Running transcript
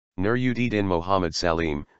Nur-ud-din Mohammad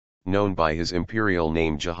Salim, known by his imperial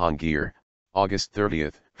name Jahangir, August 30,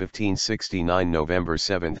 1569 November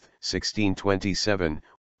 7, 1627,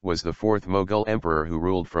 was the fourth Mughal emperor who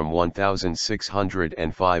ruled from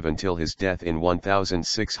 1605 until his death in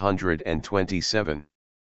 1627.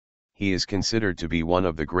 He is considered to be one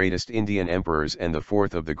of the greatest Indian emperors and the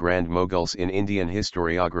fourth of the Grand Mughals in Indian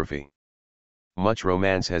historiography. Much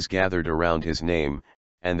romance has gathered around his name,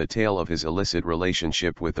 and the tale of his illicit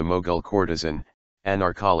relationship with the Mughal courtesan,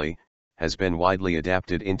 Anarkali, has been widely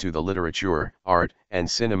adapted into the literature, art, and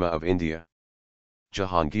cinema of India.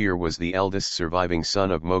 Jahangir was the eldest surviving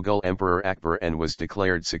son of Mughal Emperor Akbar and was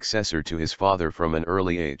declared successor to his father from an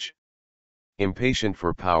early age. Impatient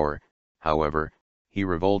for power, however, he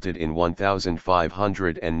revolted in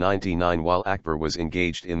 1599 while Akbar was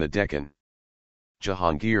engaged in the Deccan.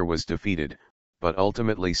 Jahangir was defeated, but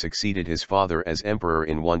ultimately succeeded his father as emperor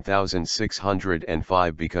in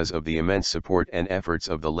 1605 because of the immense support and efforts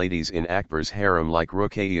of the ladies in Akbar's harem like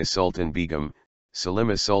Ruqaiya Sultan Begum,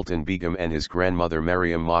 Salima Sultan Begum and his grandmother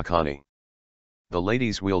Maryam Makani. The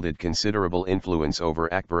ladies wielded considerable influence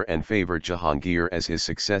over Akbar and favored Jahangir as his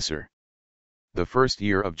successor. The first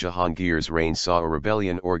year of Jahangir's reign saw a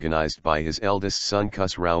rebellion organized by his eldest son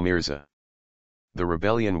Khusrau Mirza. The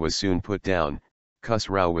rebellion was soon put down.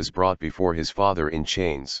 Khusrau was brought before his father in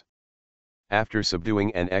chains. After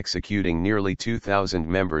subduing and executing nearly 2,000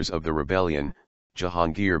 members of the rebellion,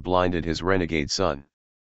 Jahangir blinded his renegade son.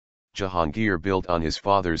 Jahangir built on his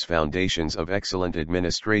father's foundations of excellent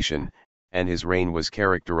administration, and his reign was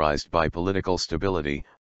characterized by political stability,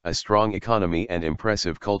 a strong economy and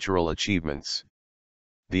impressive cultural achievements.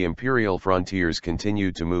 The imperial frontiers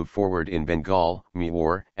continued to move forward in Bengal,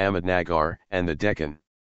 Mewar, Ahmednagar, and the Deccan.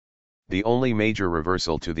 The only major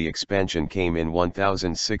reversal to the expansion came in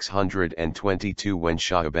 1622 when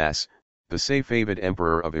Shah Abbas, the Safavid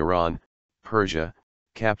emperor of Iran, Persia,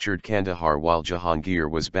 captured Kandahar while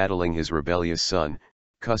Jahangir was battling his rebellious son,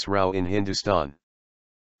 Khusrau in Hindustan.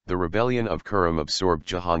 The rebellion of Khurram absorbed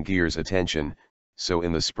Jahangir's attention, so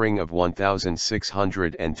in the spring of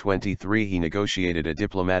 1623 he negotiated a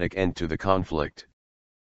diplomatic end to the conflict.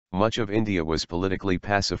 Much of India was politically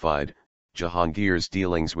pacified. Jahangir's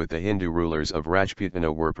dealings with the Hindu rulers of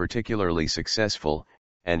Rajputana were particularly successful,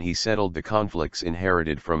 and he settled the conflicts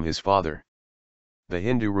inherited from his father. The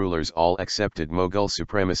Hindu rulers all accepted Mughal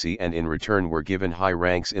supremacy and in return were given high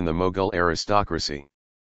ranks in the Mughal aristocracy.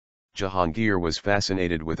 Jahangir was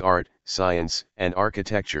fascinated with art, science, and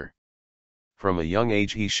architecture. From a young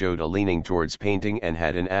age he showed a leaning towards painting and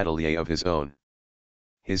had an atelier of his own.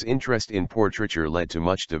 His interest in portraiture led to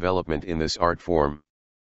much development in this art form.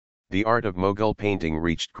 The art of Mughal painting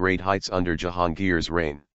reached great heights under Jahangir's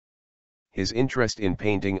reign. His interest in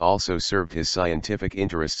painting also served his scientific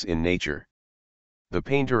interests in nature. The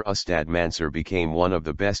painter Ustad Mansur became one of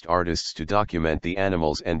the best artists to document the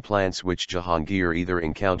animals and plants which Jahangir either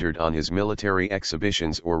encountered on his military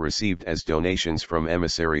exhibitions or received as donations from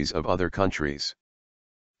emissaries of other countries.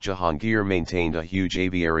 Jahangir maintained a huge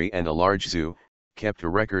aviary and a large zoo, kept a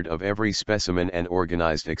record of every specimen and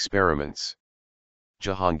organized experiments.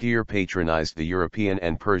 Jahangir patronized the European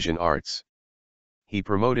and Persian arts. He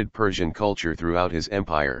promoted Persian culture throughout his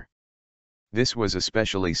empire. This was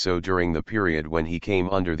especially so during the period when he came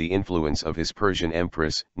under the influence of his Persian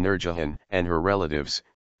empress, Nurjahan, and her relatives,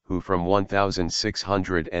 who from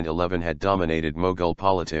 1611 had dominated Mughal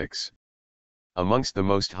politics. Amongst the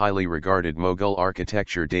most highly regarded Mughal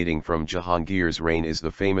architecture dating from Jahangir's reign is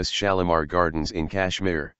the famous Shalimar Gardens in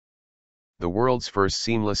Kashmir. The world's first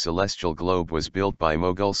seamless celestial globe was built by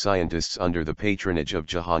Mughal scientists under the patronage of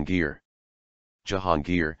Jahangir.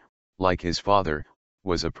 Jahangir, like his father,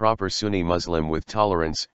 was a proper Sunni Muslim with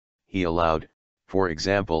tolerance. He allowed, for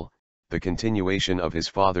example, the continuation of his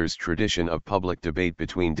father's tradition of public debate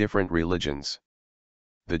between different religions.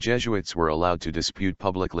 The Jesuits were allowed to dispute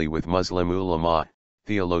publicly with Muslim ulama,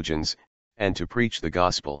 theologians, and to preach the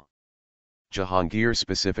gospel. Jahangir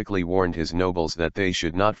specifically warned his nobles that they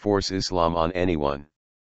should not force Islam on anyone.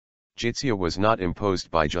 Jizya was not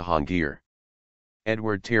imposed by Jahangir.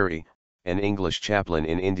 Edward Terry, an English chaplain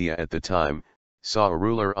in India at the time, saw a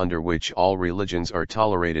ruler under which all religions are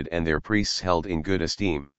tolerated and their priests held in good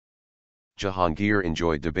esteem. Jahangir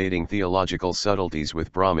enjoyed debating theological subtleties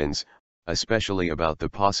with Brahmins, especially about the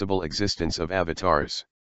possible existence of avatars.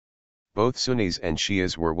 Both Sunnis and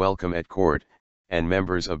Shias were welcome at court, and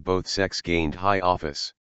members of both sects gained high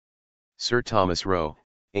office. Sir Thomas Roe,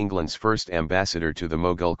 England's first ambassador to the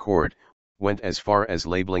Mughal court, went as far as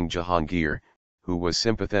labeling Jahangir, who was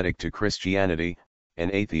sympathetic to Christianity,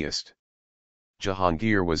 an atheist.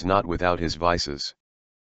 Jahangir was not without his vices.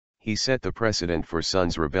 He set the precedent for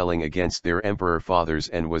sons rebelling against their emperor fathers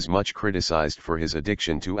and was much criticized for his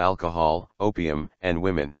addiction to alcohol, opium, and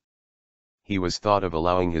women. He was thought of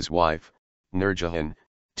allowing his wife, Nur-ud-din,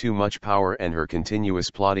 too much power, and her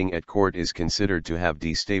continuous plotting at court is considered to have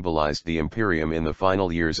destabilized the imperium in the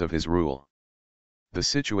final years of his rule. The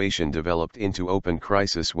situation developed into open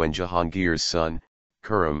crisis when Jahangir's son,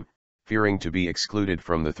 Khurram, fearing to be excluded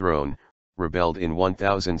from the throne, rebelled in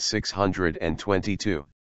 1622.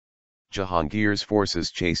 Jahangir's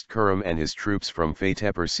forces chased Khurram and his troops from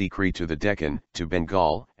Fatehpur Sikri to the Deccan, to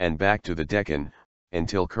Bengal, and back to the Deccan,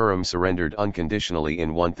 until Khurram surrendered unconditionally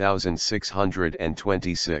in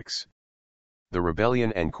 1626. The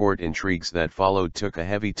rebellion and court intrigues that followed took a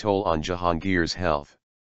heavy toll on Jahangir's health.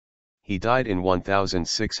 He died in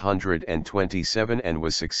 1627 and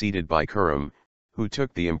was succeeded by Khurram, who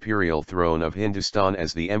took the imperial throne of Hindustan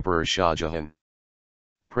as the Emperor Shah Jahan.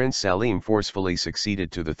 Prince Salim forcefully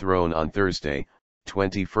succeeded to the throne on Thursday,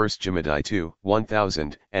 21st Jumadai 2,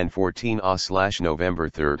 1014 November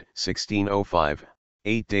 3, 1605,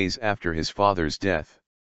 8 days after his father's death.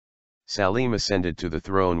 Salim ascended to the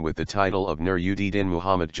throne with the title of Nur-ud-din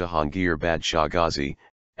Mohammad Jahangir Badshah Ghazi,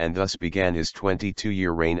 and thus began his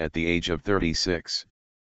 22-year reign at the age of 36.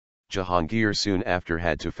 Jahangir soon after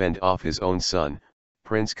had to fend off his own son,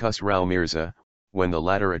 Prince Khusrau Mirza, when the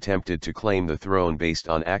latter attempted to claim the throne based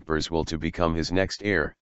on Akbar's will to become his next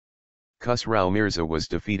heir. Khusrau Mirza was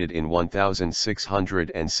defeated in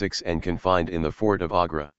 1606 and confined in the fort of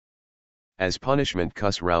Agra. As punishment,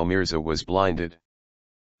 Khusrau Mirza was blinded.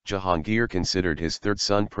 Jahangir considered his third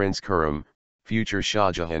son Prince Khurram, future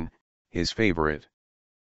Shah Jahan, his favorite.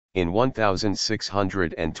 In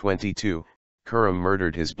 1622, Khurram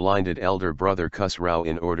murdered his blinded elder brother Khusrau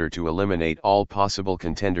in order to eliminate all possible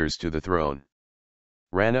contenders to the throne.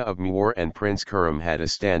 Rana of Mewar and Prince Khurram had a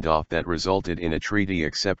standoff that resulted in a treaty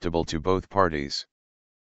acceptable to both parties.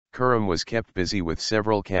 Khurram was kept busy with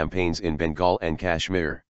several campaigns in Bengal and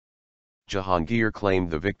Kashmir. Jahangir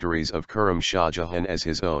claimed the victories of Khurram Shah Jahan as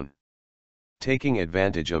his own. Taking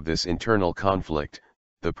advantage of this internal conflict,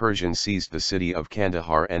 the Persians seized the city of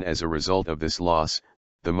Kandahar, and as a result of this loss,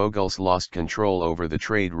 the Mughals lost control over the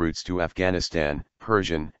trade routes to Afghanistan,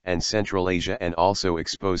 Persian, and Central Asia, and also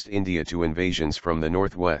exposed India to invasions from the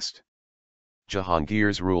northwest.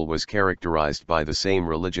 Jahangir's rule was characterized by the same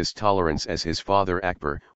religious tolerance as his father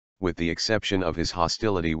Akbar, with the exception of his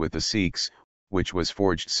hostility with the Sikhs, which was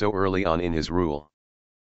forged so early on in his rule.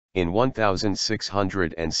 In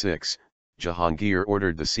 1606, Jahangir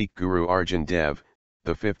ordered the Sikh Guru Arjan Dev,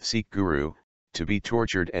 the fifth Sikh Guru, to be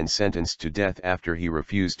tortured and sentenced to death after he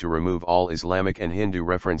refused to remove all Islamic and Hindu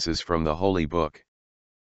references from the holy book.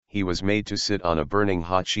 He was made to sit on a burning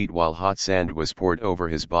hot sheet while hot sand was poured over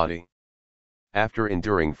his body. After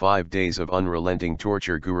enduring 5 days of unrelenting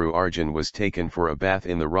torture, Guru Arjan was taken for a bath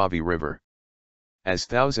in the Ravi River. As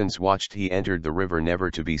thousands watched, he entered the river never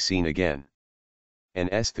to be seen again. An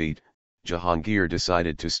aesthete, Jahangir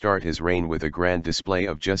decided to start his reign with a grand display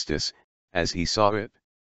of justice, as he saw it.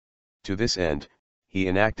 To this end, he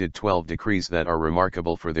enacted 12 decrees that are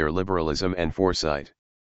remarkable for their liberalism and foresight.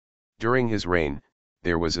 During his reign,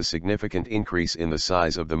 there was a significant increase in the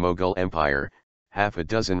size of the Mughal Empire, half a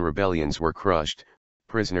dozen rebellions were crushed,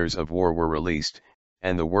 prisoners of war were released,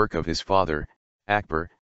 and the work of his father, Akbar,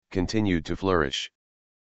 continued to flourish.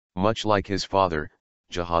 Much like his father,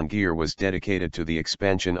 Jahangir was dedicated to the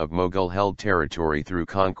expansion of Mughal-held territory through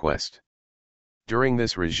conquest. During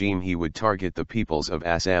this regime he would target the peoples of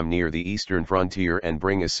Assam near the eastern frontier and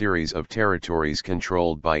bring a series of territories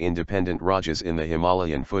controlled by independent Rajas in the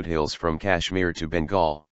Himalayan foothills from Kashmir to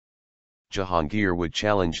Bengal. Jahangir would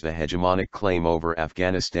challenge the hegemonic claim over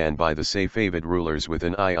Afghanistan by the Safavid rulers with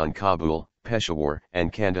an eye on Kabul, Peshawar,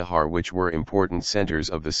 and Kandahar, which were important centers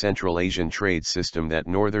of the Central Asian trade system that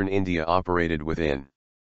northern India operated within.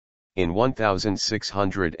 In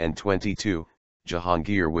 1622,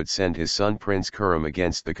 Jahangir would send his son Prince Khurram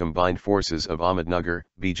against the combined forces of Ahmednagar,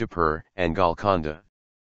 Bijapur, and Golconda.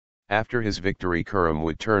 After his victory, Khurram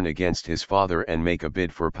would turn against his father and make a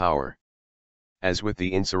bid for power. As with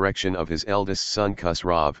the insurrection of his eldest son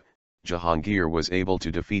Khusrau, Jahangir was able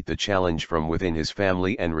to defeat the challenge from within his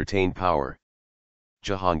family and retain power.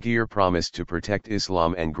 Jahangir promised to protect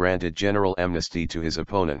Islam and granted general amnesty to his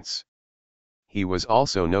opponents. He was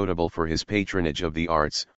also notable for his patronage of the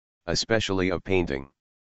arts, especially of painting.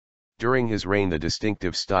 During his reign the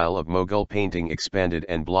distinctive style of Mughal painting expanded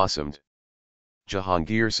and blossomed.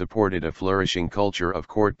 Jahangir supported a flourishing culture of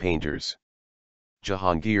court painters.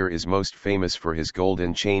 Jahangir is most famous for his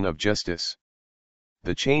golden chain of justice.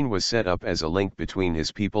 The chain was set up as a link between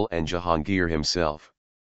his people and Jahangir himself.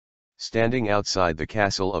 Standing outside the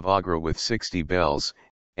castle of Agra with 60 bells,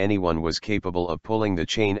 anyone was capable of pulling the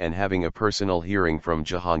chain and having a personal hearing from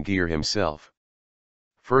Jahangir himself.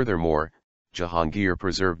 Furthermore, Jahangir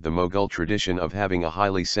preserved the Mughal tradition of having a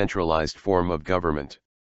highly centralized form of government.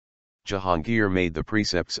 Jahangir made the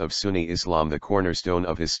precepts of Sunni Islam the cornerstone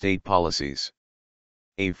of his state policies.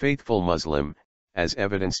 A faithful Muslim, as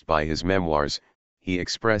evidenced by his memoirs, he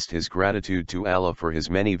expressed his gratitude to Allah for his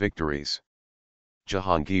many victories.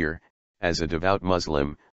 Jahangir, as a devout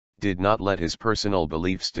Muslim, did not let his personal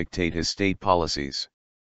beliefs dictate his state policies.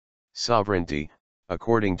 Sovereignty,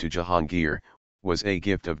 according to Jahangir, was a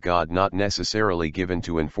gift of God not necessarily given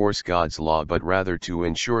to enforce God's law but rather to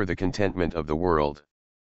ensure the contentment of the world.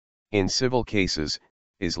 In civil cases,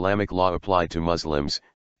 Islamic law applied to Muslims,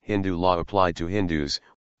 Hindu law applied to Hindus,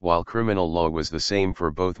 while criminal law was the same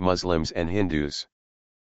for both Muslims and Hindus.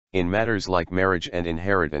 In matters like marriage and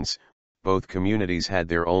inheritance, both communities had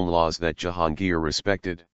their own laws that Jahangir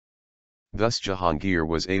respected. Thus Jahangir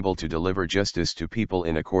was able to deliver justice to people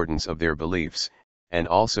in accordance of their beliefs, and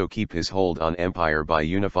also keep his hold on empire by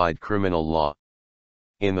unified criminal law.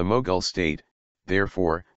 In the Mughal state,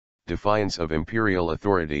 therefore, defiance of imperial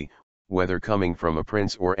authority, whether coming from a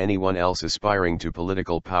prince or anyone else aspiring to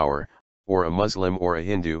political power, or a Muslim or a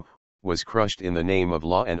Hindu, was crushed in the name of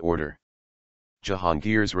law and order.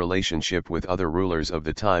 Jahangir's relationship with other rulers of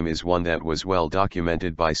the time is one that was well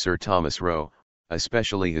documented by Sir Thomas Roe,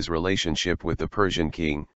 especially his relationship with the Persian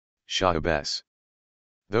king, Shah Abbas.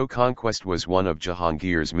 Though conquest was one of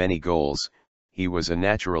Jahangir's many goals, he was a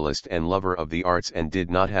naturalist and lover of the arts and did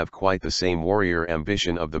not have quite the same warrior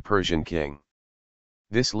ambition of the Persian king.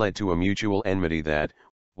 This led to a mutual enmity that,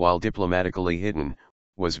 while diplomatically hidden,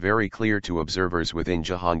 was very clear to observers within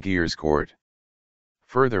Jahangir's court.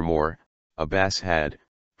 Furthermore, Abbas had,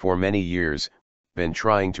 for many years, been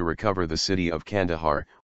trying to recover the city of Kandahar,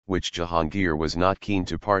 which Jahangir was not keen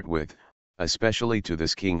to part with, especially to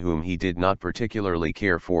this king whom he did not particularly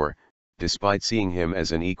care for, despite seeing him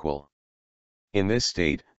as an equal. In this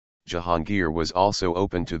state, Jahangir was also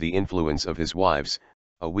open to the influence of his wives,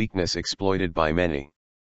 a weakness exploited by many.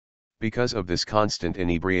 Because of this constant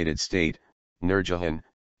inebriated state, Nur-Jahan,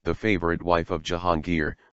 the favorite wife of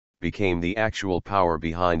Jahangir, became the actual power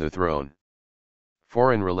behind the throne.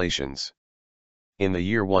 Foreign relations. In the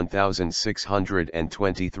year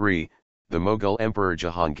 1623, the Mughal Emperor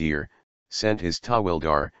Jahangir sent his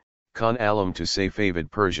Tawildar, Khan Alam to Safavid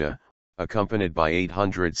Persia, accompanied by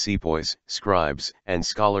 800 sepoys, scribes, and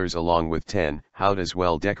scholars along with 10 howdahs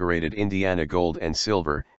well decorated Indiana gold and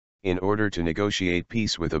silver, in order to negotiate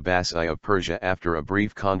peace with Abbasi of Persia after a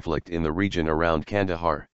brief conflict in the region around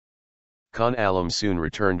Kandahar. Khan Alam soon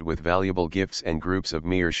returned with valuable gifts and groups of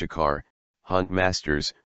Mir Shikar, hunt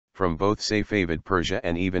masters, from both Safavid Persia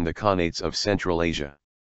and even the Khanates of Central Asia.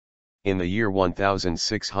 In the year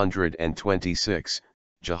 1626,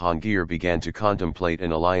 Jahangir began to contemplate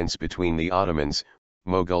an alliance between the Ottomans,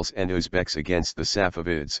 Mughals and Uzbeks against the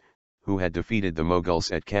Safavids, who had defeated the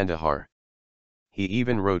Mughals at Kandahar. He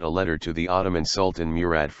even wrote a letter to the Ottoman Sultan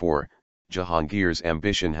Murad IV. Jahangir's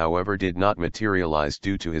ambition however did not materialize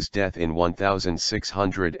due to his death in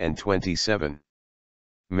 1627.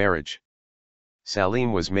 Marriage.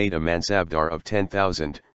 Salim was made a Mansabdar of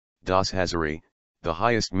 10,000, Das Hazari, the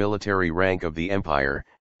highest military rank of the empire,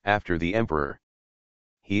 after the emperor.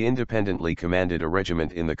 He independently commanded a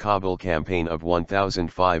regiment in the Kabul campaign of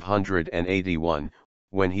 1581,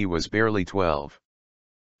 when he was barely 12.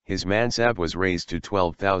 His mansab was raised to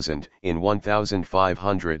 12,000 in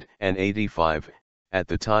 1585, at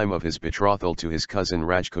the time of his betrothal to his cousin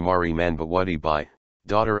Rajkumari Manbawati Bai,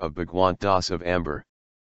 daughter of Bhagwant Das of Amber.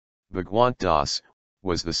 Bhagwant Das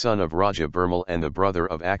was the son of Raja Burmal and the brother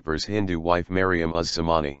of Akbar's Hindu wife Maryam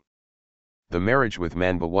Uz-Zamani. The marriage with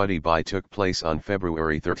Manbawati Bai took place on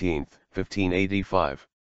February 13, 1585.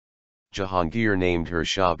 Jahangir named her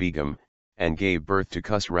Shah Begum, and gave birth to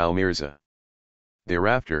Khusrau Mirza.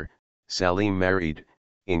 Thereafter, Salim married,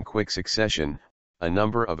 in quick succession, a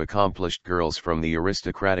number of accomplished girls from the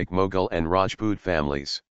aristocratic Mughal and Rajput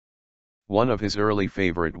families. One of his early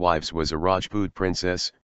favorite wives was a Rajput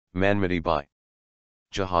princess, Manmati Bai.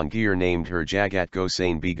 Jahangir named her Jagat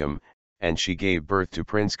Gosain Begum, and she gave birth to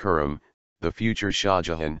Prince Khurram, the future Shah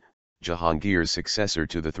Jahan, Jahangir's successor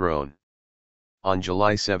to the throne. On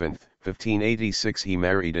July 7, 1586 he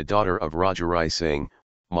married a daughter of Raja Rai Singh,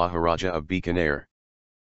 Maharaja of Bikaner.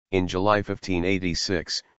 In July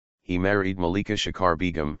 1586, he married Malika Shikar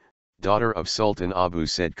Begum, daughter of Sultan Abu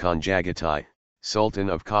Said Khan Jagatai, Sultan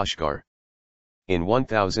of Kashgar. In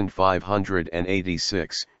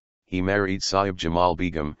 1586, he married Sahib Jamal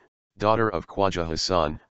Begum, daughter of Khwaja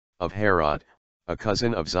Hassan, of Herat, a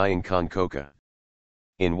cousin of Zayan Khan Koka.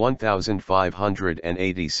 In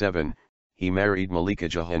 1587, he married Malika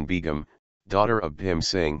Jahan Begum, daughter of Bhim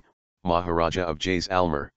Singh, Maharaja of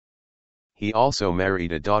Jaisalmer. He also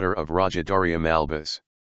married a daughter of Raja Daria Malbas.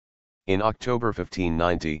 In October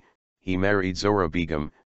 1590, he married Zohra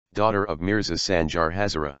Begum, daughter of Mirza Sanjar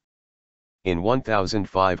Hazara. In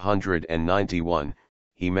 1591,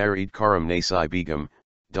 he married Karam Nasai Begum,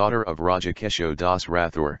 daughter of Raja Kesho Das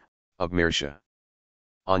Rathore, of Mirsha.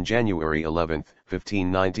 On January 11,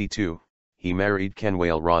 1592, he married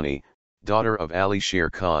Kenwail Rani, daughter of Ali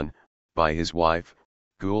Sher Khan, by his wife,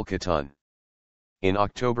 Gul Khatun. In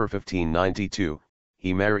October 1592,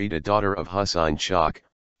 he married a daughter of Husain Chak,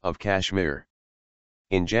 of Kashmir.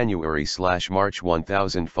 In January/March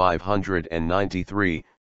 1593,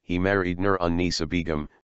 he married Nur-ud-din Begum,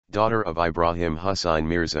 daughter of Ibrahim Husain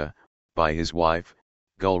Mirza, by his wife,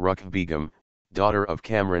 Gul Rukh Begum, daughter of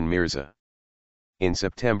Kamran Mirza. In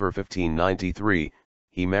September 1593,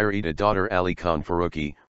 he married a daughter Ali Khan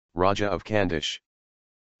Faruqi, Raja of Khandish.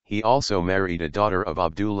 He also married a daughter of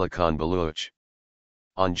Abdullah Khan Baluch.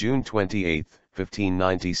 On June 28,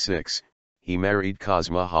 1596, he married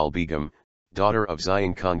Kazmahal Begum, daughter of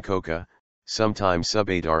Zayan Khan Koka, sometime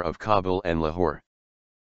Subadar of Kabul and Lahore.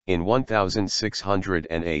 In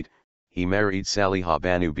 1608, he married Saliha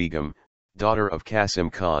Banu Begum, daughter of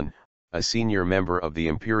Qasim Khan, a senior member of the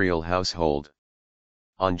imperial household.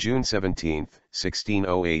 On June 17,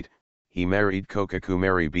 1608, he married Koka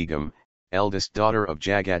Kumari Begum, eldest daughter of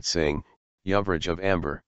Jagat Singh, Yuvraj of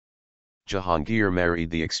Amber. Jahangir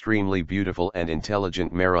married the extremely beautiful and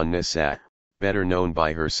intelligent Maryam Makani, better known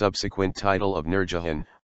by her subsequent title of Nurjahan,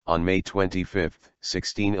 on May 25,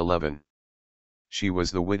 1611. She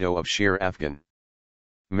was the widow of Sher Afghan.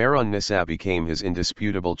 Maryam Makani became his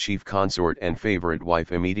indisputable chief consort and favorite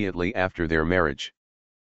wife immediately after their marriage.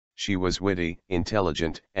 She was witty,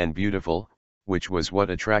 intelligent, and beautiful, which was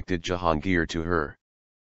what attracted Jahangir to her.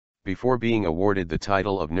 Before being awarded the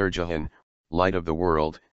title of Nurjahan, Light of the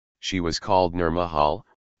World, she was called Nur Mahal,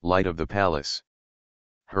 Light of the Palace.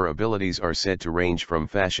 Her abilities are said to range from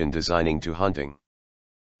fashion designing to hunting.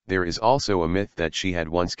 There is also a myth that she had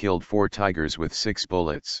once killed 4 tigers with 6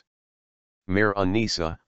 bullets.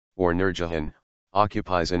 Mir-un-Nisa, or Nurjahan,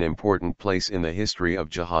 occupies an important place in the history of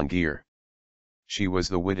Jahangir. She was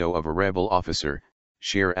the widow of a rebel officer,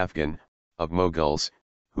 Sher Afghan, of Mughals,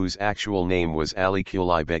 whose actual name was Ali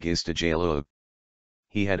Quli Beg Istajalug.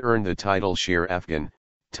 He had earned the title Sher Afghan,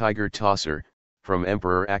 Tiger Tosser, from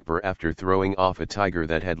Emperor Akbar after throwing off a tiger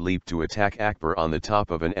that had leaped to attack Akbar on the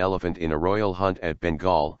top of an elephant in a royal hunt at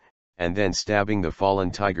Bengal, and then stabbing the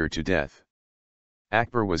fallen tiger to death.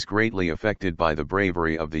 Akbar was greatly affected by the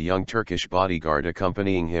bravery of the young Turkish bodyguard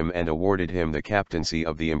accompanying him and awarded him the captaincy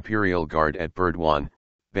of the Imperial Guard at Burdwan,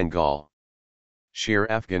 Bengal. Sher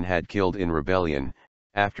Afghan had killed in rebellion,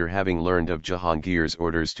 after having learned of Jahangir's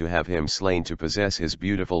orders to have him slain to possess his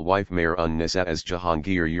beautiful wife Mir-un-Nisa, as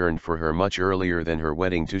Jahangir yearned for her much earlier than her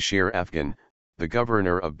wedding to Sher Afghan. The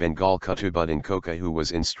governor of Bengal Kutubuddin Koka, who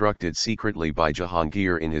was instructed secretly by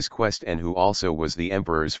Jahangir in his quest and who also was the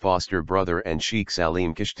emperor's foster brother and Sheikh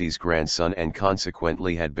Salim Kishti's grandson and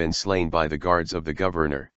consequently had been slain by the guards of the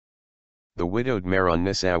governor. The widowed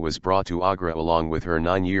Mir-un-Nisa was brought to Agra along with her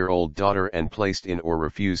 9-year-old daughter and placed in or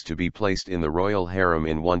refused to be placed in the royal harem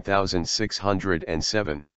in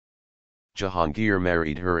 1607. Jahangir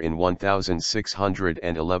married her in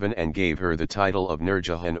 1611 and gave her the title of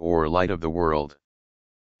Nurjahan, or Light of the World.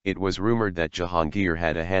 It was rumored that Jahangir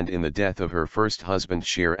had a hand in the death of her first husband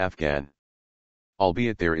Sher Afghan.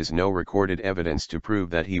 Albeit there is no recorded evidence to prove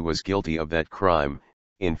that he was guilty of that crime.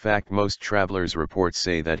 In fact, most travelers' reports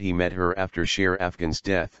say that he met her after Sher Afghan's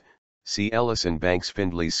death. See Ellison Banks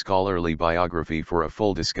Findley's scholarly biography for a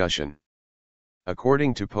full discussion.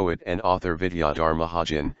 According to poet and author Vidyadhar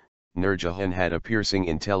Mahajan, Nurjahan had a piercing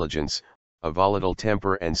intelligence, a volatile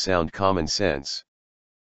temper and sound common sense.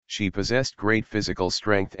 She possessed great physical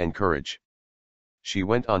strength and courage. She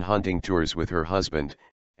went on hunting tours with her husband,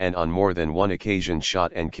 and on more than one occasion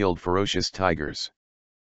shot and killed ferocious tigers.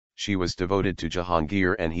 She was devoted to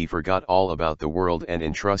Jahangir and he forgot all about the world and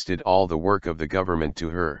entrusted all the work of the government to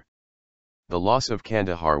her. The loss of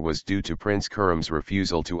Kandahar was due to Prince Khurram's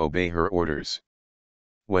refusal to obey her orders.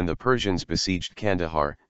 When the Persians besieged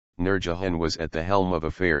Kandahar, Nurjahan was at the helm of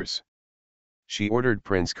affairs. She ordered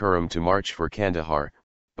Prince Khurram to march for Kandahar,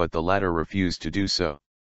 but the latter refused to do so.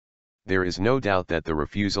 There is no doubt that the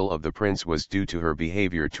refusal of the prince was due to her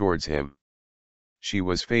behavior towards him. She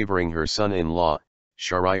was favoring her son-in-law,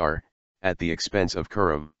 Shahryar, at the expense of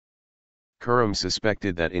Khurram. Khurram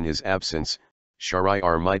suspected that in his absence,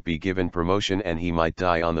 Shahryar might be given promotion and he might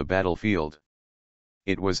die on the battlefield.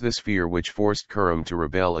 It was this fear which forced Khurram to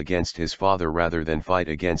rebel against his father rather than fight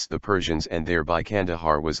against the Persians, and thereby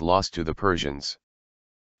Kandahar was lost to the Persians.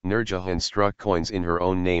 Nurjahan struck coins in her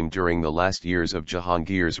own name during the last years of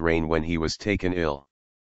Jahangir's reign when he was taken ill.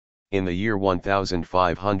 In the year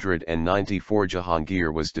 1594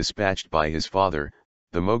 Jahangir was dispatched by his father,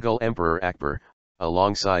 the Mughal Emperor Akbar,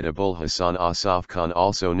 alongside Abul Hasan Asaf Khan,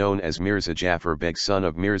 also known as Mirza Jafar Beg, son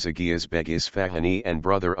of Mirza Ghiyas Beg Isfahani and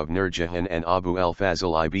brother of Nurjahan and Abu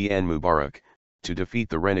al-Fazl ibn Mubarak, to defeat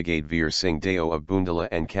the renegade Veer Singh Deo of Bundala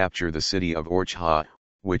and capture the city of Orchha,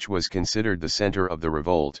 which was considered the center of the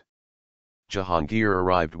revolt. Jahangir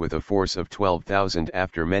arrived with a force of 12,000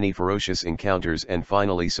 after many ferocious encounters and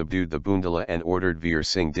finally subdued the Bundala and ordered Veer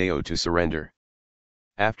Singh Deo to surrender.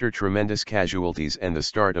 After tremendous casualties and the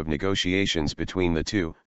start of negotiations between the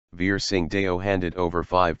two, Veer Singh Deo handed over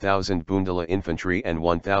 5,000 Bundala infantry and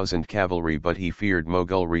 1,000 cavalry, but he feared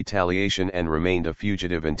Mughal retaliation and remained a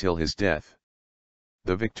fugitive until his death.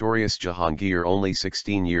 The victorious Jahangir, only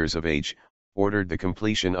 16 years of age, ordered the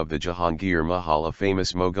completion of the Jahangir Mahal, a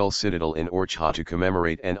famous Mughal citadel in Orchha, to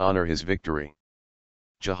commemorate and honor his victory.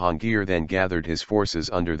 Jahangir then gathered his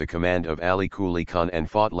forces under the command of Ali Kuli Khan and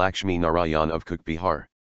fought Lakshmi Narayan of Cookbihar.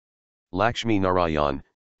 Lakshmi Narayan,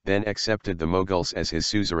 then accepted the Mughals as his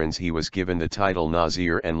suzerains. He was given the title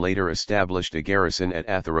Nazir and later established a garrison at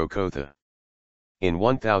Atharokotha. In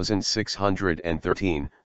 1613,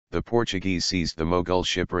 the Portuguese seized the Mughal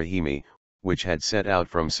ship Rahimi, which had set out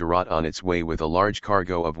from Surat on its way with a large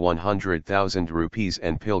cargo of 100,000 rupees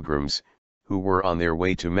and pilgrims, who were on their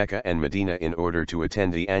way to Mecca and Medina in order to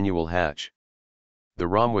attend the annual Hajj. The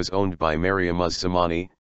ram was owned by Maryam Makani,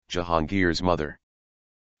 Jahangir's mother.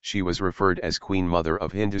 She was referred as Queen Mother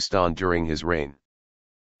of Hindustan during his reign.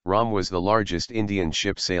 Ram was the largest Indian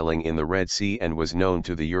ship sailing in the Red Sea and was known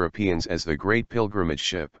to the Europeans as the Great Pilgrimage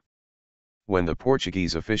Ship. When the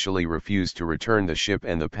Portuguese officially refused to return the ship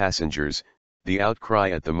and the passengers, the outcry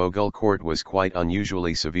at the Mughal court was quite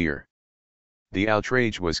unusually severe. The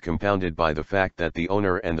outrage was compounded by the fact that the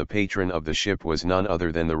owner and the patron of the ship was none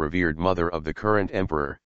other than the revered mother of the current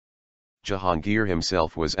emperor. Jahangir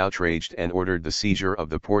himself was outraged and ordered the seizure of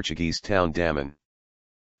the Portuguese town Daman.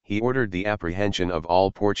 He ordered the apprehension of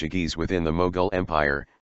all Portuguese within the Mughal Empire.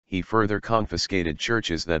 He further confiscated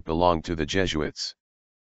churches that belonged to the Jesuits.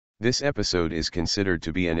 This episode is considered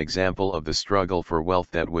to be an example of the struggle for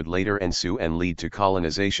wealth that would later ensue and lead to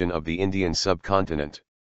colonization of the Indian subcontinent.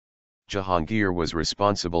 Jahangir was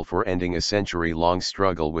responsible for ending a century-long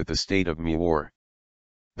struggle with the state of Mewar.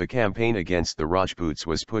 The campaign against the Rajputs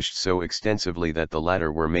was pushed so extensively that the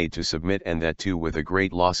latter were made to submit, and that too with a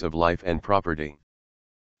great loss of life and property.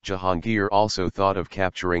 Jahangir also thought of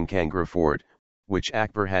capturing Kangra Fort, which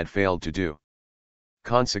Akbar had failed to do.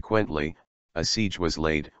 Consequently, a siege was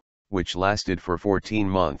laid, which lasted for 14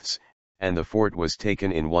 months, and the fort was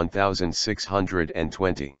taken in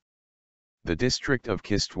 1620. The district of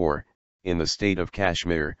Kishtwar, in the state of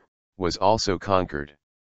Kashmir, was also conquered.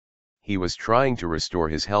 He was trying to restore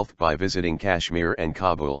his health by visiting Kashmir and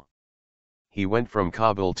Kabul. He went from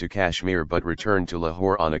Kabul to Kashmir but returned to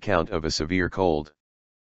Lahore on account of a severe cold.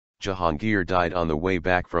 Jahangir died on the way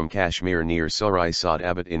back from Kashmir near Sarai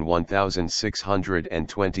Sadabad in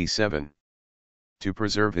 1627. To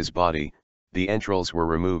preserve his body, the entrails were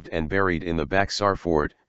removed and buried in the Baksar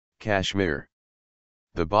Fort, Kashmir.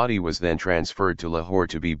 The body was then transferred to Lahore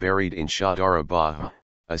to be buried in Shahdarabad,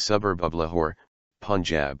 a suburb of Lahore,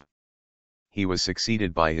 Punjab. He was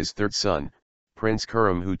succeeded by his third son, Prince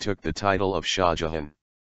Khurram, who took the title of Shah Jahan.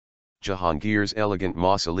 Jahangir's elegant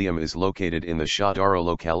mausoleum is located in the Shahdara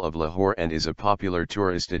locale of Lahore and is a popular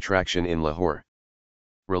tourist attraction in Lahore.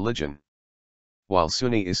 Religion. While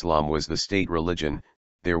Sunni Islam was the state religion,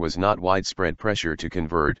 there was not widespread pressure to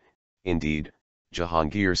convert. Indeed,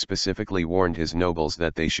 Jahangir specifically warned his nobles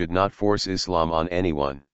that they should not force Islam on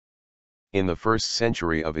anyone. In the first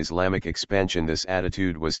century of Islamic expansion, this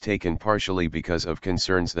attitude was taken partially because of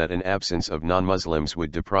concerns that an absence of non-Muslims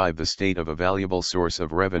would deprive the state of a valuable source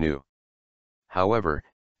of revenue. However,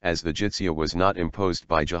 as the jizya was not imposed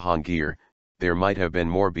by Jahangir, there might have been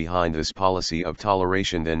more behind this policy of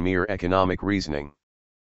toleration than mere economic reasoning.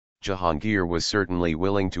 Jahangir was certainly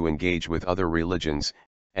willing to engage with other religions,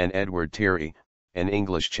 and Edward Terry, an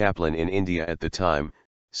English chaplain in India at the time,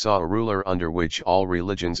 saw a ruler under which all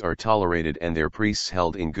religions are tolerated and their priests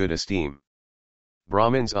held in good esteem.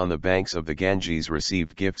 Brahmins on the banks of the Ganges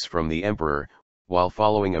received gifts from the emperor. While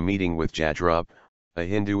following a meeting with Jadrup, a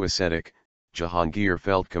Hindu ascetic, Jahangir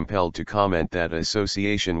felt compelled to comment that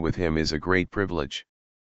association with him is a great privilege.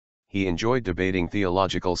 He enjoyed debating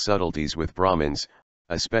theological subtleties with Brahmins,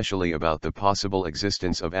 especially about the possible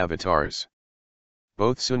existence of avatars.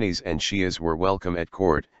 Both Sunnis and Shias were welcome at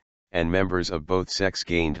court, and members of both sects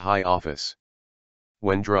gained high office.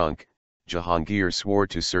 When drunk, Jahangir swore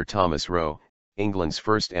to Sir Thomas Roe, England's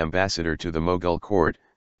first ambassador to the Mughal court,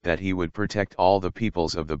 that he would protect all the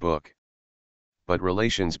peoples of the book. But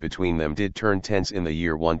relations between them did turn tense in the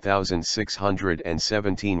year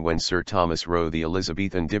 1617 when Sir Thomas Roe, the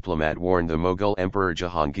Elizabethan diplomat, warned the Mughal Emperor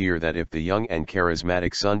Jahangir that if the young and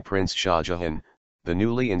charismatic son Prince Shah Jahan, the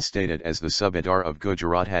newly instated as the Subadar of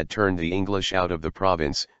Gujarat, had turned the English out of the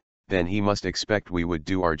province, then he must expect we would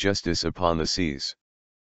do our justice upon the seas.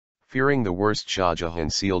 Fearing the worst, Shah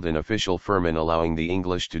Jahan sealed an official firman allowing the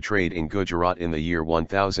English to trade in Gujarat in the year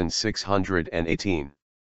 1618.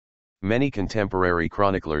 Many contemporary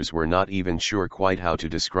chroniclers were not even sure quite how to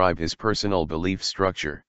describe his personal belief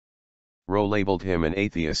structure. Roe labeled him an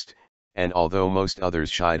atheist, and although most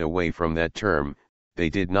others shied away from that term, they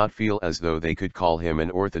did not feel as though they could call him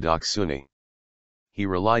an orthodox Sunni. He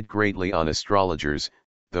relied greatly on astrologers,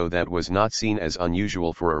 though that was not seen as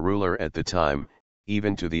unusual for a ruler at the time,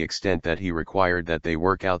 even to the extent that he required that they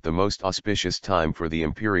work out the most auspicious time for the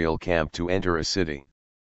imperial camp to enter a city.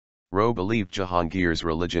 Roe believed Jahangir's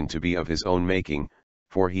religion to be of his own making,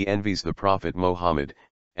 for he envies the Prophet Muhammad,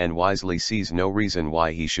 and wisely sees no reason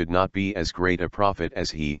why he should not be as great a prophet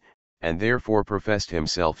as he, and therefore professed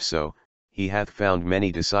himself so. He hath found many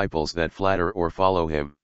disciples that flatter or follow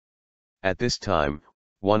him. At this time,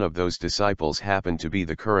 one of those disciples happened to be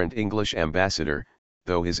the current English ambassador,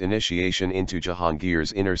 though his initiation into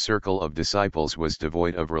Jahangir's inner circle of disciples was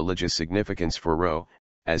devoid of religious significance for Roe,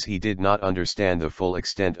 as he did not understand the full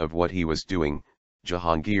extent of what he was doing.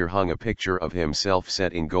 Jahangir hung a picture of himself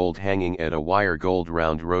set in gold hanging at a wire gold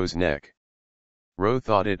round Roe's neck. Roe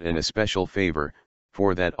thought it an especial favor,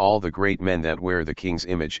 for that all the great men that wear the king's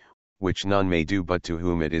image, which none may do but to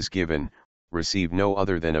whom it is given, receive no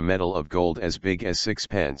other than a medal of gold as big as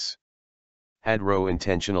sixpence. Had Roe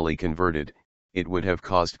intentionally converted, it would have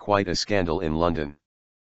caused quite a scandal in London.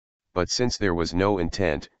 But since there was no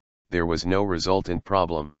intent, there was no resultant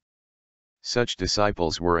problem. Such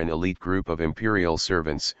disciples were an elite group of imperial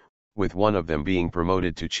servants, with one of them being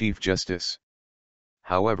promoted to Chief Justice.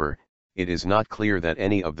 However, it is not clear that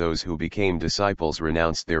any of those who became disciples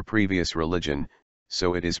renounced their previous religion,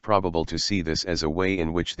 so it is probable to see this as a way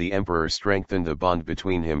in which the emperor strengthened the bond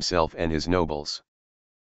between himself and his nobles.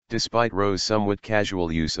 Despite Roe's somewhat casual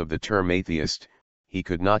use of the term atheist, he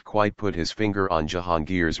could not quite put his finger on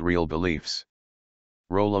Jahangir's real beliefs.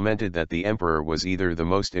 Roe lamented that the emperor was either the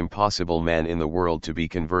most impossible man in the world to be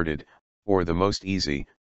converted, or the most easy,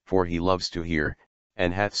 for he loves to hear,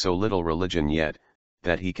 and hath so little religion yet,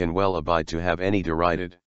 that he can well abide to have any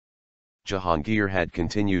derided. Jahangir had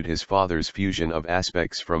continued his father's fusion of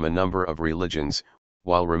aspects from a number of religions,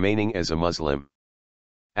 while remaining as a Muslim.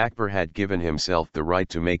 Akbar had given himself the right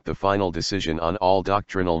to make the final decision on all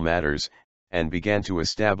doctrinal matters, and began to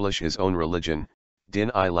establish his own religion,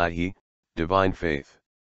 Din-i-Ilahi, divine faith.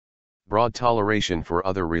 Broad toleration for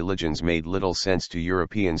other religions made little sense to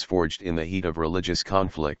Europeans forged in the heat of religious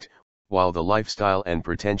conflict, while the lifestyle and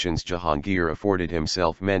pretensions Jahangir afforded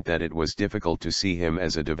himself meant that it was difficult to see him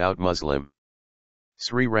as a devout Muslim.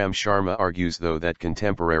 Sri Ram Sharma argues though that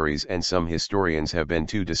contemporaries and some historians have been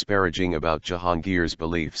too disparaging about Jahangir's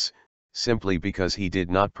beliefs, simply because he did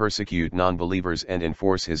not persecute non-believers and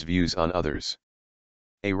enforce his views on others.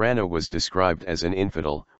 A Rana was described as an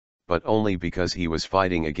infidel, but only because he was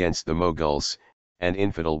fighting against the Mughals, and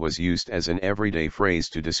infidel was used as an everyday phrase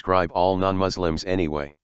to describe all non-Muslims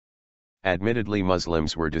anyway. Admittedly,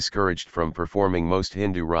 Muslims were discouraged from performing most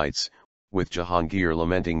Hindu rites, with Jahangir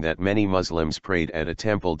lamenting that many Muslims prayed at a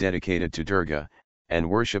temple dedicated to Durga, and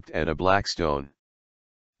worshipped at a black stone.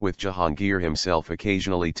 With Jahangir himself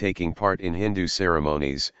occasionally taking part in Hindu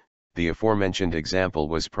ceremonies, the aforementioned example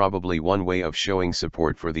was probably one way of showing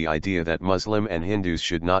support for the idea that Muslim and Hindus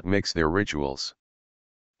should not mix their rituals.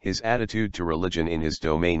 His attitude to religion in his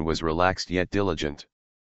domain was relaxed yet diligent.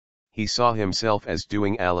 He saw himself as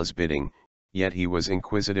doing Allah's bidding, yet he was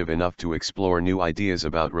inquisitive enough to explore new ideas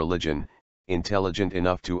about religion, intelligent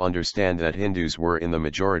enough to understand that Hindus were in the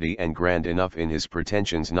majority, and grand enough in his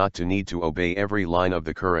pretensions not to need to obey every line of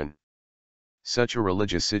the Quran. Such a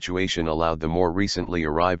religious situation allowed the more recently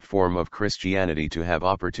arrived form of Christianity to have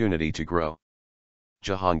opportunity to grow.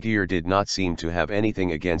 Jahangir did not seem to have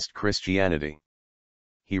anything against Christianity.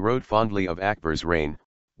 He wrote fondly of Akbar's reign,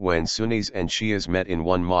 when Sunnis and Shias met in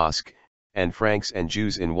one mosque, and Franks and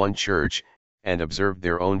Jews in one church, and observed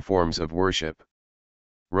their own forms of worship.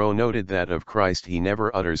 Roe noted that of Christ he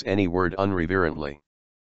never utters any word unreverently.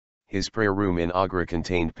 His prayer room in Agra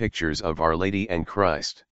contained pictures of Our Lady and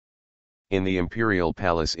Christ. In the imperial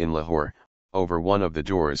palace in Lahore, over one of the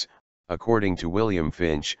doors, according to William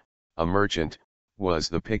Finch, a merchant, was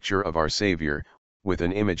the picture of our Savior, with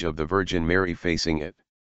an image of the Virgin Mary facing it.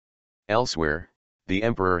 Elsewhere, the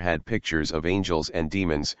emperor had pictures of angels and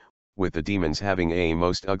demons, with the demons having a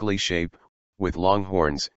most ugly shape, with long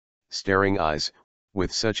horns, staring eyes,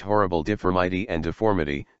 with such horrible difformity and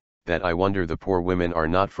deformity, that I wonder the poor women are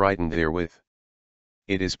not frightened therewith.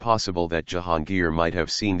 It is possible that Jahangir might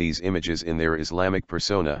have seen these images in their Islamic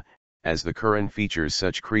persona, as the Quran features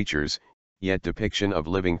such creatures, yet depiction of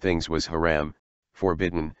living things was haram,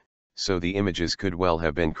 forbidden, so the images could well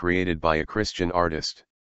have been created by a Christian artist.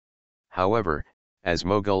 However, as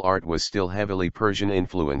Mughal art was still heavily Persian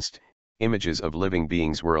influenced, images of living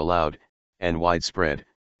beings were allowed, and widespread,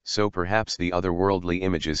 so perhaps the otherworldly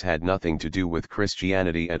images had nothing to do with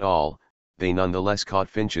Christianity at all, they nonetheless caught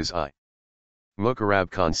Finch's eye. Mukarrab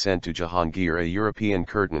Khan sent to Jahangir a European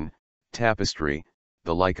curtain, tapestry,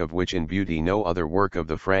 the like of which in beauty no other work of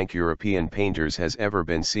the Franc-European painters has ever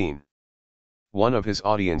been seen. One of his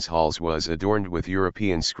audience halls was adorned with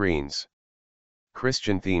European screens.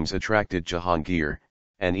 Christian themes attracted Jahangir,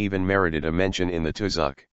 and even merited a mention in the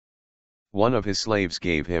Tuzuk. One of his slaves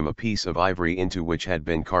gave him a piece of ivory into which had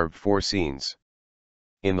been carved 4 scenes.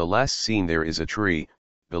 In the last scene there is a tree,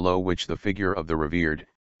 below which the figure of the revered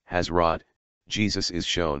Hazrat Jesus is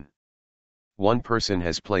shown. One person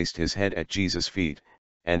has placed his head at Jesus' feet,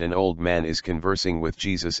 and an old man is conversing with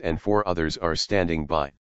Jesus and 4 others are standing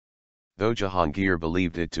by. Though Jahangir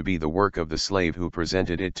believed it to be the work of the slave who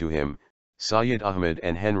presented it to him, Sayyid Ahmed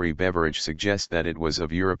and Henry Beveridge suggest that it was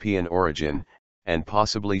of European origin, and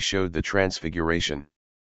possibly showed the transfiguration.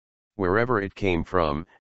 Wherever it came from,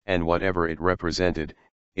 and whatever it represented,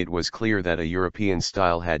 it was clear that a European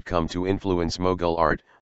style had come to influence Mughal art,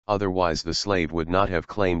 otherwise the slave would not have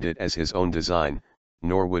claimed it as his own design,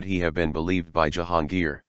 nor would he have been believed by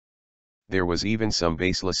Jahangir. There was even some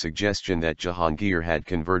baseless suggestion that Jahangir had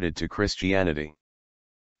converted to Christianity.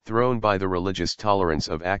 Thrown by the religious tolerance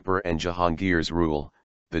of Akbar and Jahangir's rule,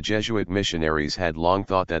 the Jesuit missionaries had long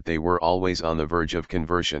thought that they were always on the verge of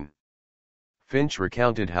conversion. Finch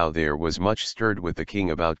recounted how there was much stirred with the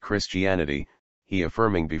king about Christianity, he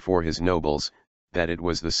affirming before his nobles, that it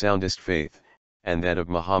was the soundest faith, and that of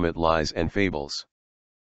Muhammad lies and fables.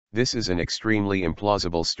 This is an extremely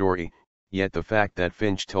implausible story, yet the fact that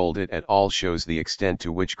Finch told it at all shows the extent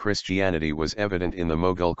to which Christianity was evident in the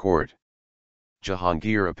Mughal court.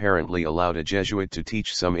 Jahangir apparently allowed a Jesuit to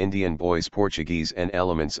teach some Indian boys Portuguese and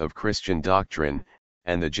elements of Christian doctrine,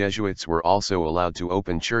 and the Jesuits were also allowed to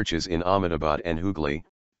open churches in Ahmedabad and Hooghly,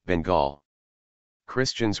 Bengal.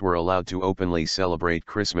 Christians were allowed to openly celebrate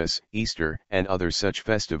Christmas, Easter, and other such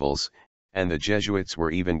festivals, and the Jesuits were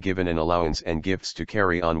even given an allowance and gifts to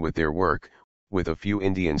carry on with their work, with a few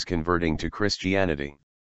Indians converting to Christianity.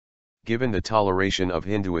 Given the toleration of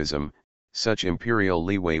Hinduism, such imperial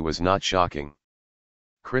leeway was not shocking.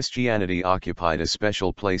 Christianity occupied a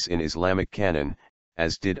special place in Islamic canon,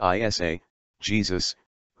 as did Isa, Jesus,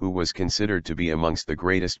 who was considered to be amongst the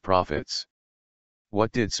greatest prophets.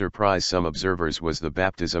 What did surprise some observers was the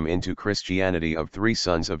baptism into Christianity of 3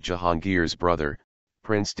 sons of Jahangir's brother,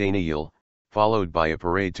 Prince Daniel, followed by a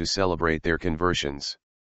parade to celebrate their conversions.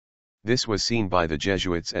 This was seen by the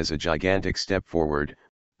Jesuits as a gigantic step forward,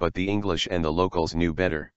 but the English and the locals knew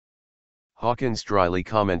better. Hawkins dryly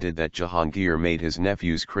commented that Jahangir made his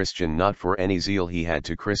nephews Christian not for any zeal he had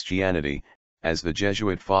to Christianity, as the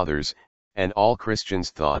Jesuit fathers, and all Christians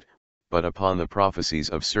thought, but upon the prophecies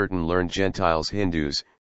of certain learned Gentiles Hindus,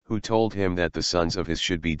 who told him that the sons of his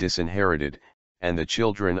should be disinherited, and the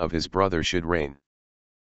children of his brother should reign.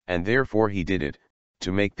 And therefore he did it,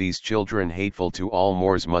 to make these children hateful to all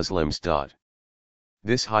Moors Muslims.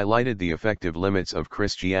 This highlighted the effective limits of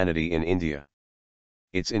Christianity in India.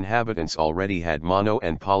 Its inhabitants already had mono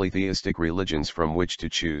and polytheistic religions from which to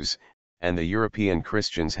choose, and the European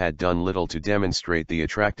Christians had done little to demonstrate the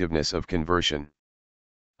attractiveness of conversion.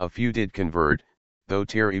 A few did convert, though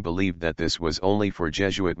Terry believed that this was only for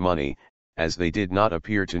Jesuit money, as they did not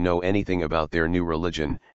appear to know anything about their new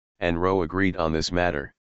religion, and Rowe agreed on this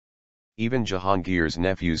matter. Even Jahangir's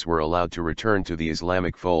nephews were allowed to return to the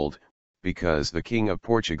Islamic fold, because the King of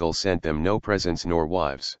Portugal sent them no presents nor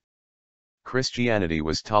wives. Christianity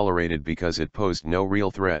was tolerated because it posed no real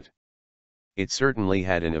threat. It certainly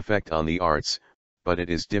had an effect on the arts, but it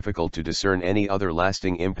is difficult to discern any other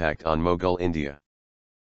lasting impact on Mughal India.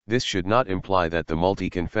 This should not imply that the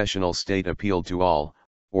multi-confessional state appealed to all,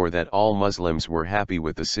 or that all Muslims were happy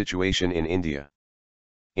with the situation in India.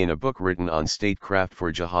 In a book written on statecraft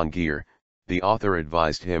for Jahangir, the author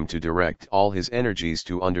advised him to direct all his energies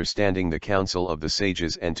to understanding the counsel of the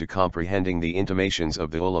sages and to comprehending the intimations of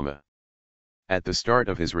the ulama. At the start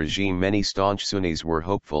of his regime many staunch Sunnis were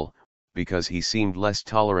hopeful, because he seemed less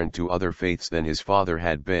tolerant to other faiths than his father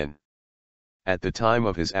had been. At the time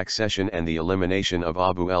of his accession and the elimination of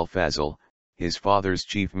Abu el-Fazl, his father's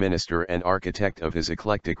chief minister and architect of his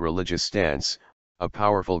eclectic religious stance, a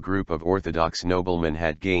powerful group of orthodox noblemen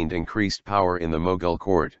had gained increased power in the Mughal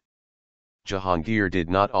court. Jahangir did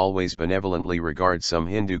not always benevolently regard some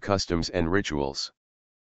Hindu customs and rituals.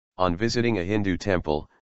 On visiting a Hindu temple,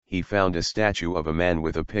 he found a statue of a man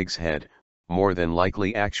with a pig's head, more than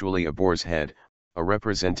likely actually a boar's head, a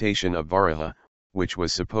representation of Varaha, which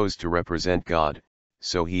was supposed to represent God,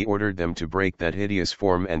 so he ordered them to break that hideous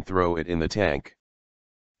form and throw it in the tank.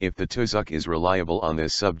 If the Tuzuk is reliable on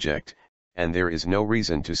this subject, and there is no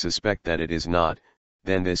reason to suspect that it is not,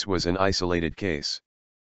 then this was an isolated case.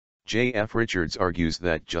 J. F. Richards argues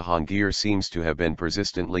that Jahangir seems to have been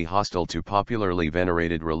persistently hostile to popularly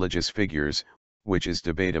venerated religious figures, which is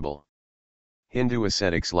debatable. Hindu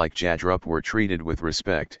ascetics like Jadrup were treated with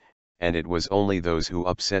respect, and it was only those who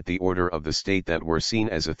upset the order of the state that were seen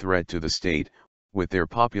as a threat to the state, with their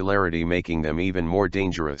popularity making them even more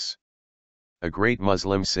dangerous. A great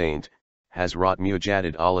Muslim saint, Hazrat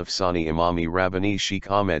Mujaddid Alif Sani Imami Rabbani Sheikh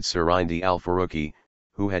Ahmed Sirindi al-Faruqi,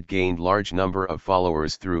 who had gained large number of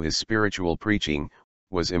followers through his spiritual preaching,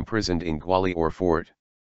 was imprisoned in Gwalior or fort.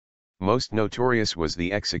 Most notorious was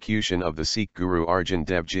the execution of the Sikh Guru Arjan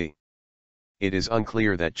Dev Ji. It is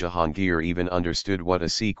unclear that Jahangir even understood what a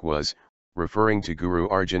Sikh was, referring to Guru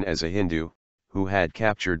Arjan as a Hindu, who had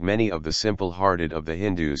captured many of the simple-hearted of the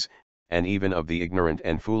Hindus, and even of the ignorant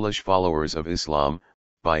and foolish followers of Islam,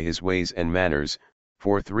 by his ways and manners.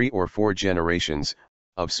 For 3 or 4 generations,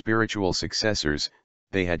 of spiritual successors,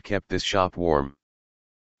 they had kept this shop warm.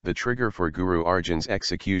 The trigger for Guru Arjan's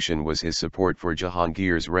execution was his support for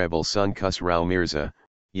Jahangir's rebel son Khusrau Mirza,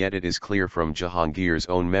 yet it is clear from Jahangir's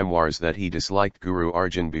own memoirs that he disliked Guru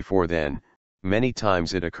Arjan before then. Many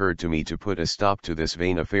times it occurred to me to put a stop to this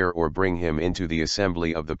vain affair or bring him into the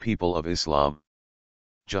assembly of the people of Islam.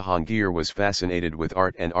 Jahangir was fascinated with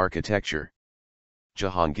art and architecture.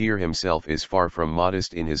 Jahangir himself is far from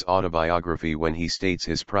modest in his autobiography when he states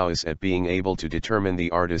his prowess at being able to determine the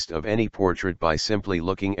artist of any portrait by simply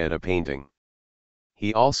looking at a painting.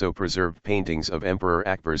 He also preserved paintings of Emperor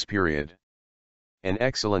Akbar's period. An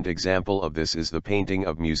excellent example of this is the painting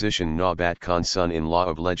of musician Naubat Khan's son-in-law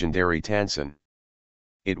of legendary Tansen.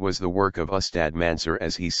 It was the work of Ustad Mansur,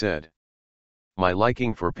 as he said. My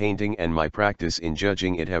liking for painting and my practice in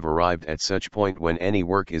judging it have arrived at such point when any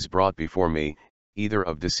work is brought before me, either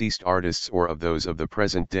of deceased artists or of those of the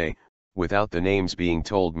present day, without the names being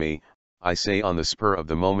told me, I say on the spur of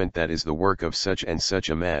the moment that is the work of such and such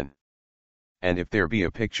a man. And if there be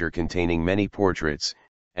a picture containing many portraits,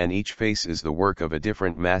 and each face is the work of a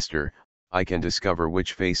different master, I can discover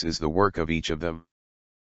which face is the work of each of them.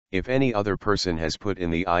 If any other person has put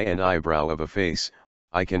in the eye and eyebrow of a face,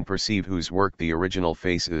 I can perceive whose work the original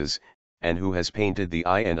face is, and who has painted the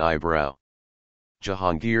eye and eyebrow.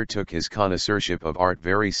 Jahangir took his connoisseurship of art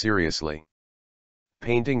very seriously.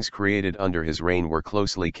 Paintings created under his reign were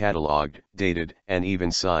closely catalogued, dated, and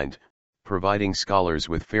even signed, providing scholars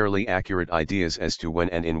with fairly accurate ideas as to when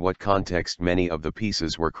and in what context many of the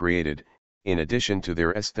pieces were created, in addition to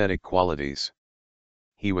their aesthetic qualities.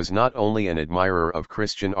 He was not only an admirer of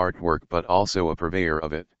Christian artwork but also a purveyor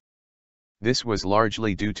of it. This was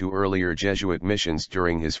largely due to earlier Jesuit missions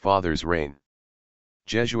during his father's reign.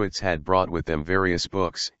 Jesuits had brought with them various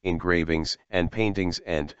books, engravings, and paintings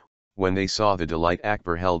and, when they saw the delight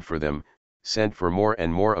Akbar held for them, sent for more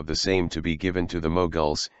and more of the same to be given to the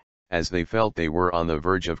Mughals, as they felt they were on the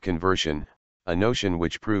verge of conversion, a notion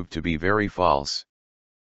which proved to be very false.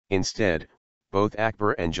 Instead, both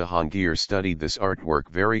Akbar and Jahangir studied this artwork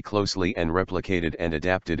very closely and replicated and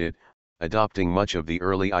adapted it, adopting much of the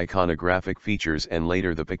early iconographic features and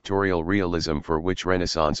later the pictorial realism for which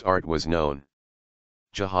Renaissance art was known.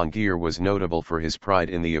 Jahangir was notable for his pride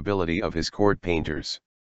in the ability of his court painters.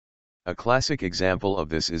 A classic example of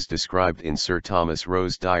this is described in Sir Thomas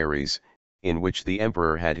Roe's diaries, in which the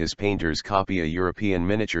emperor had his painters copy a European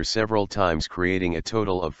miniature several times, creating a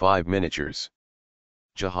total of 5 miniatures.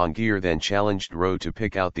 Jahangir then challenged Roe to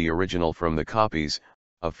pick out the original from the copies,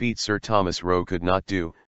 a feat Sir Thomas Roe could not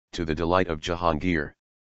do, to the delight of Jahangir.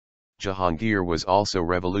 Jahangir was also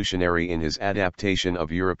revolutionary in his adaptation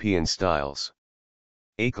of European styles.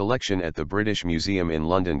 A collection at the British Museum in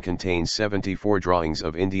London contains 74 drawings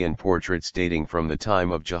of Indian portraits dating from the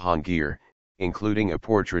time of Jahangir, including a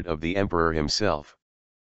portrait of the emperor himself.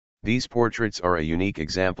 These portraits are a unique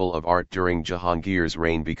example of art during Jahangir's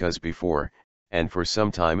reign because before, and for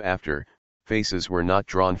some time after, Faces were not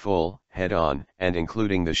drawn full, head-on, and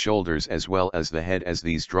including the shoulders as well as the head as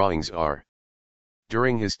these drawings are.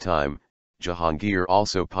 During his time, Jahangir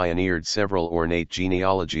also pioneered several ornate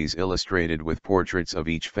genealogies illustrated with portraits of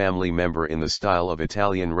each family member in the style of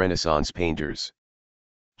Italian Renaissance painters.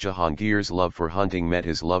 Jahangir's love for hunting met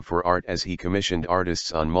his love for art as he commissioned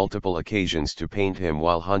artists on multiple occasions to paint him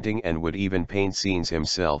while hunting and would even paint scenes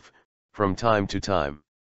himself, from time to time.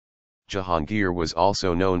 Jahangir was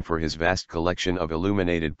also known for his vast collection of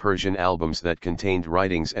illuminated Persian albums that contained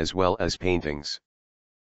writings as well as paintings.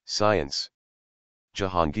 Science.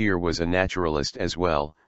 Jahangir was a naturalist as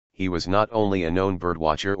well. He was not only a known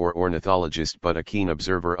birdwatcher or ornithologist but a keen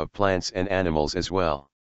observer of plants and animals as well.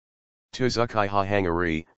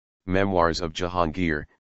 Tuzuk-i-Jahangiri, Memoirs of Jahangir,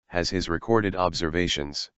 has his recorded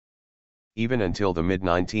observations. Even until the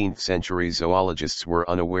mid-19th century zoologists were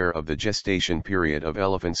unaware of the gestation period of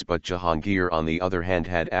elephants, but Jahangir on the other hand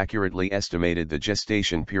had accurately estimated the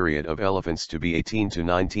gestation period of elephants to be 18 to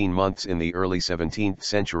 19 months in the early 17th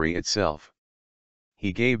century itself.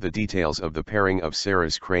 He gave the details of the pairing of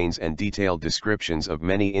Sarus cranes and detailed descriptions of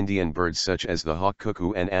many Indian birds such as the hawk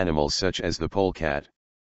cuckoo and animals such as the polecat.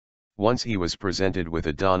 Once he was presented with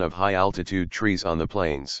a dawn of high-altitude trees on the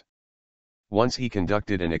plains. Once he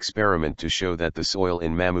conducted an experiment to show that the soil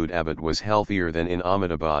in Mahmudabad was healthier than in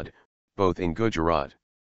Ahmedabad, both in Gujarat.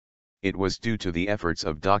 It was due to the efforts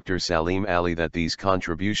of Dr. Salim Ali that these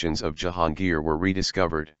contributions of Jahangir were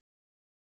rediscovered.